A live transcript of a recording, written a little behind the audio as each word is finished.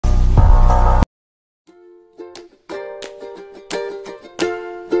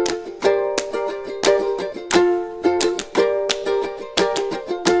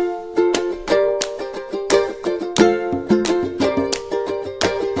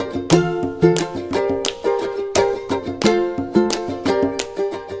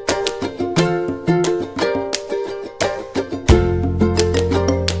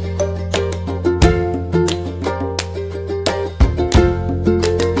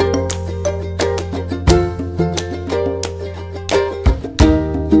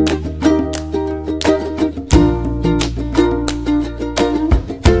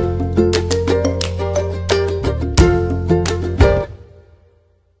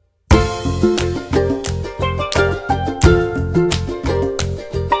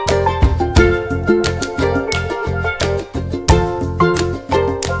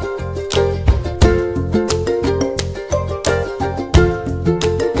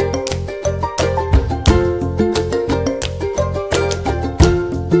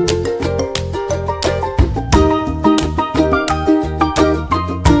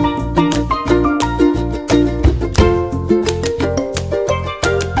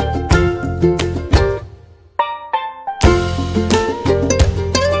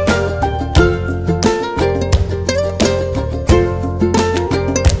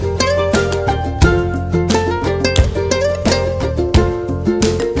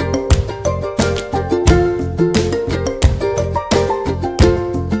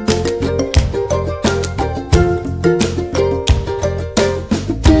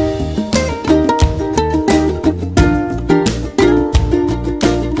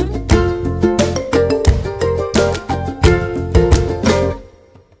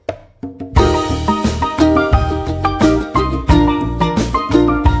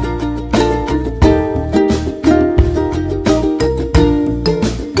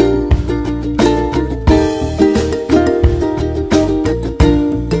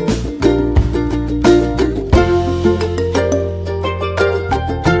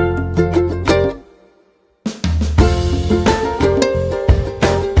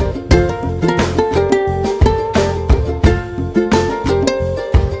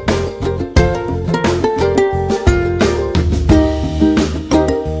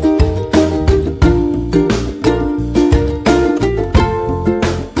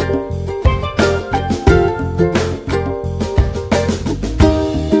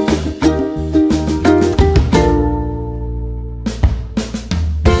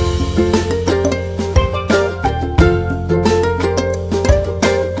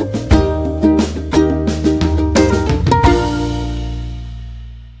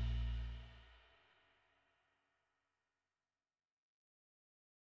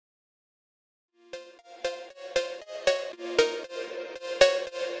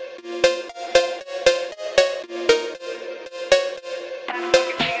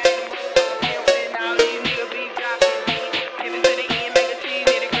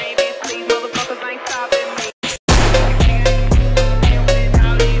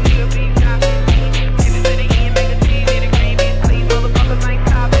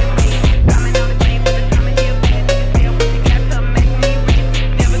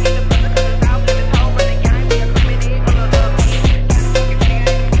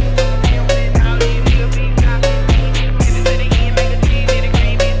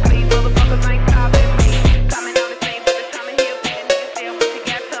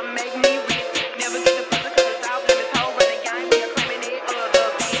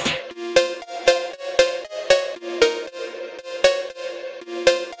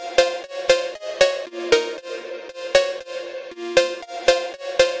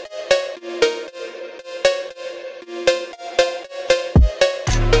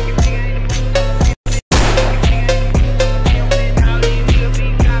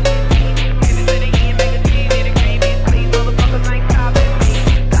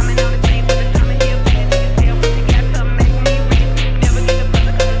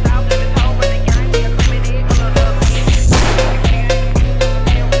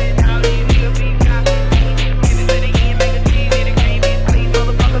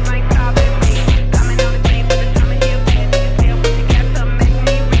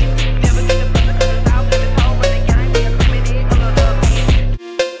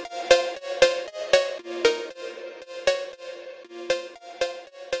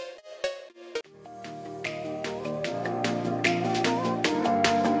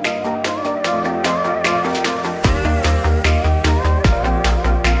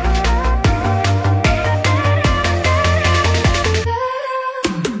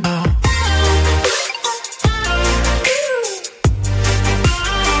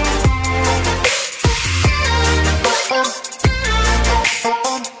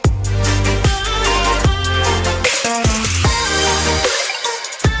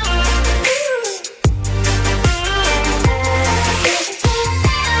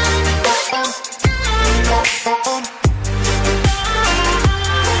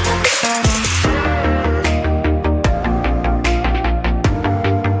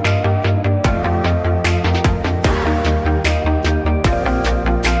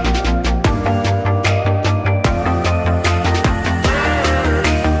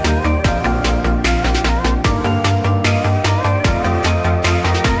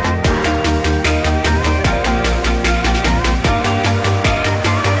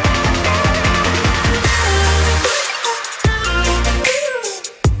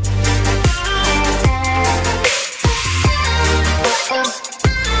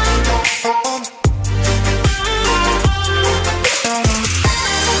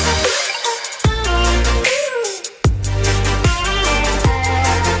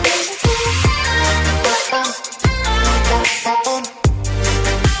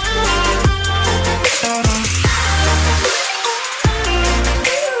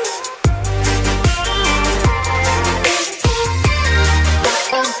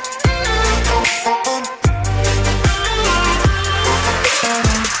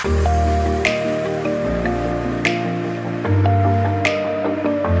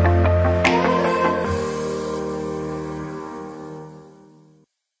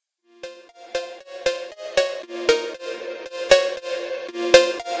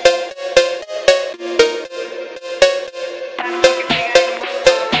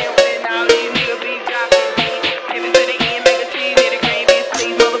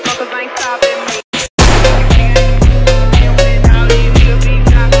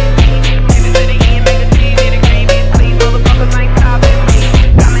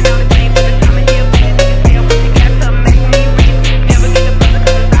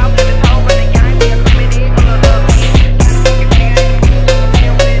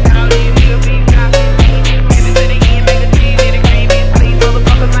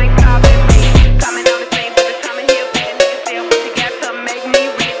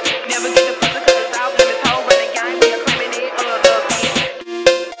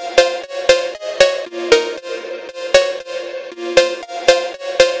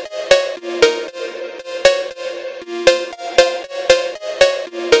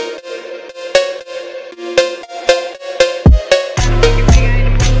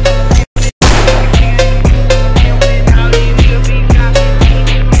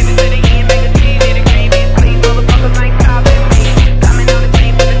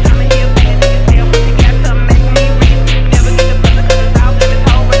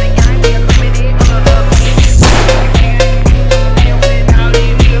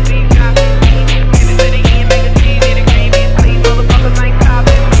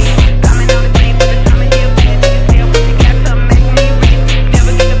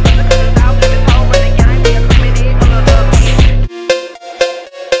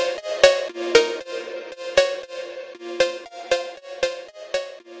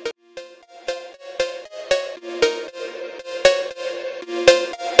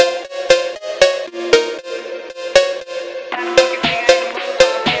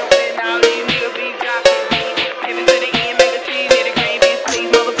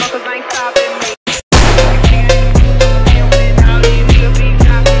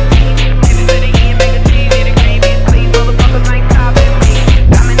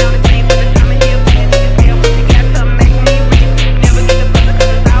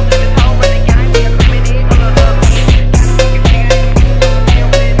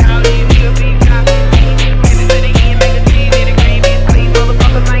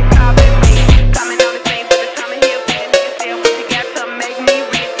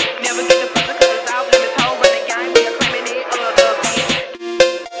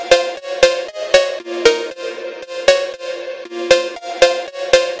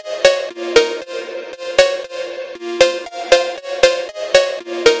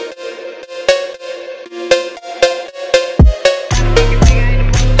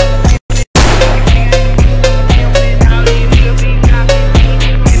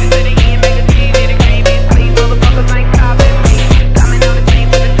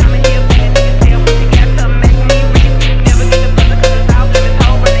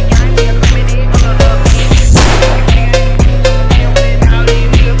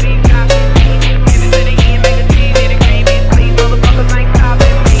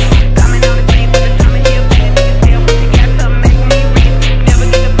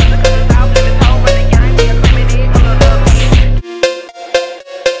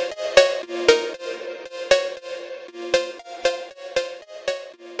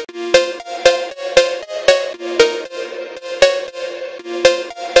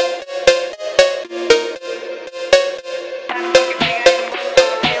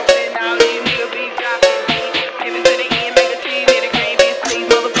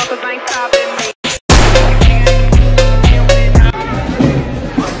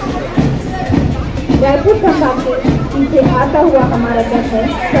है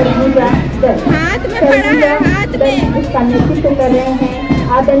खरबूजा दल। इसका नेतृत्व कर रहे हैं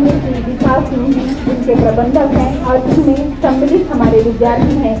आदरणीय श्री विकास सिंह जी, जिनके प्रबंधक हैं, और इसमें सम्मिलित हमारे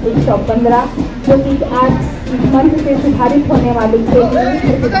विद्यार्थी हैं 115, जो कि आज इस मंच से सुधारित होने वाले खेल में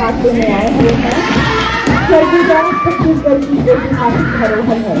भाग लेने आए हुए हैं। खरबूजा छत्तीसगढ़ की ऐतिहासिक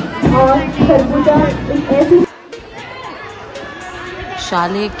धरोहर है और खरबूजा एक ऐसी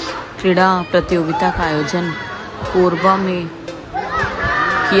शालेय क्रीड़ा प्रतियोगिता का आयोजन कोरबा में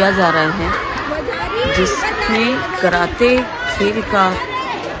किया जा रहा है, जिसमें कराटे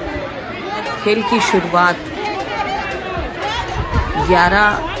खेल की शुरुआत 11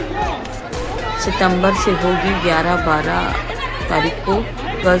 सितंबर से होगी। 11-12 तारीख को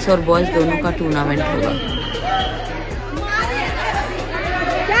गर्ल्स और बॉयज दोनों का टूर्नामेंट होगा।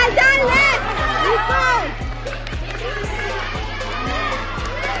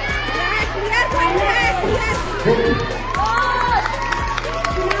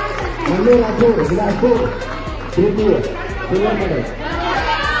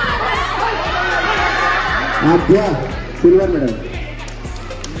 Silver medal.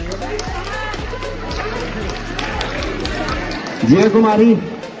 जय कुमारी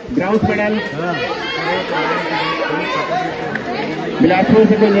ब्राउन मेडल। बिलासपुर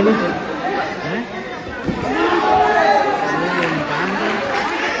से कोई ले लो।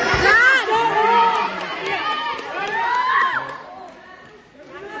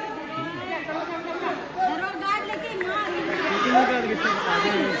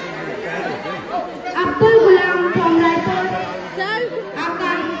 अब्दुल गुलाम फ्रॉम रायपुर, आपका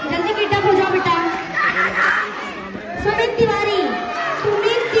जल्दी गेटअप हो जाओ बेटा। सुमित तिवारी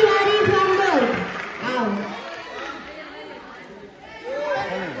फ्रॉम दुर्ग, आओ।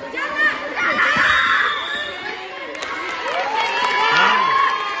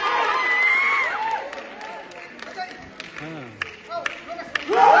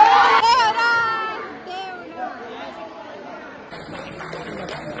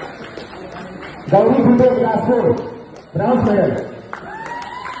 गौरी फुटे Bilaspur brown medal.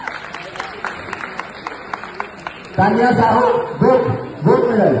 Tania Sahu gold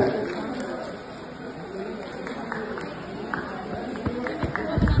medal.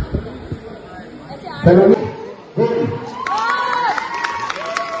 सलोनी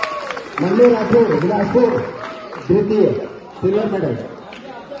मन्नू राठौर बिलासपुर द्वितीय सिल्वर मेडल।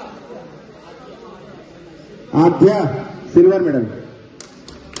 आद्या सिल्वर मेडल।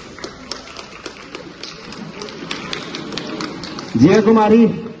 जय कुमारी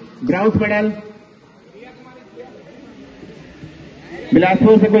ब्राउन मेडल।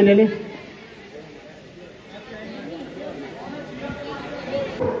 बिलासपुर से कोई ले ले।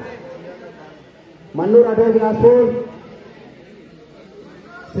 Mannu Rathore Bilaspur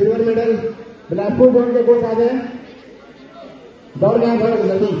silver medal. Bilaspur zone के कोच आ गए, दौड़ गए घर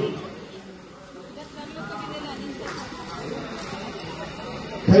जल्दी।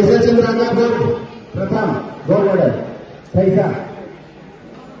 फैसल चंद्राना प्रथम गोल्ड मेडल। फैसा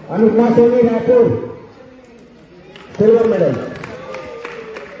Anupama Soni Raipur silver medal.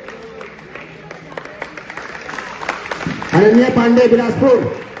 Ananya Pandey Bilaspur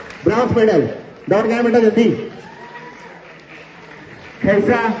brown medal. दौड़ गया बेटा जल्दी।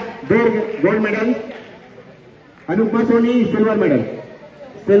 खैसा दुर्ग gold medal. Anupama Soni silver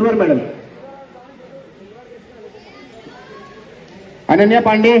medal. Ananya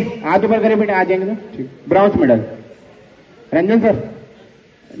Pandey हाथ ऊपर करें बेटा, आ जाएंगे ना, ठीक। Brown medal. Ranjan sir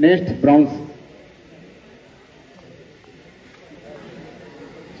next brown.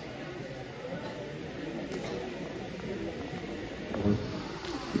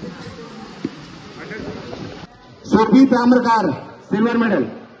 Surabhi Tamrakar silver medal.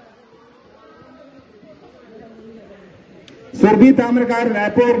 Surabhi Tamrakar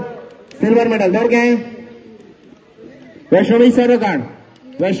Raipur silver medal. दौड़ गए। वैष्णवी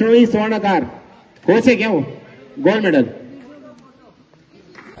स्वर्णकार कोच है क्या वो, गोल्ड मेडल।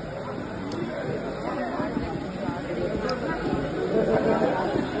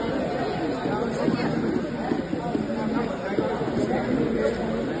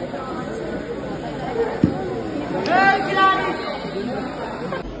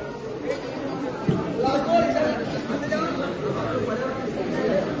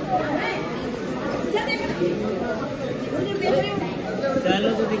 चलो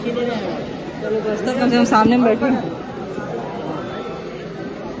तो दिखी नहीं रहा। चलो दोस्तों कम से कम सामने में बैठे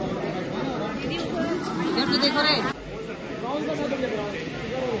देखो रे।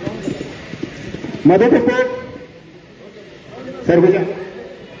 मदद सरगुजा।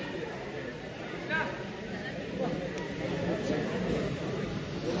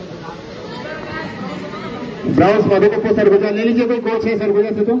 ब्राउन्स मधुको सरगुजा ले लीजिए, कोई कोच है सरगुजा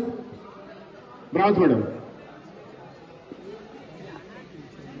से तो। Bronze medal.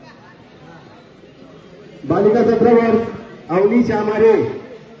 बालिका 17 वर्ष Avani चामारे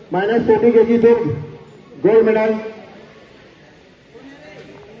 -40 kg gold medal.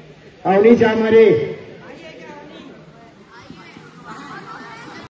 Avani चामारे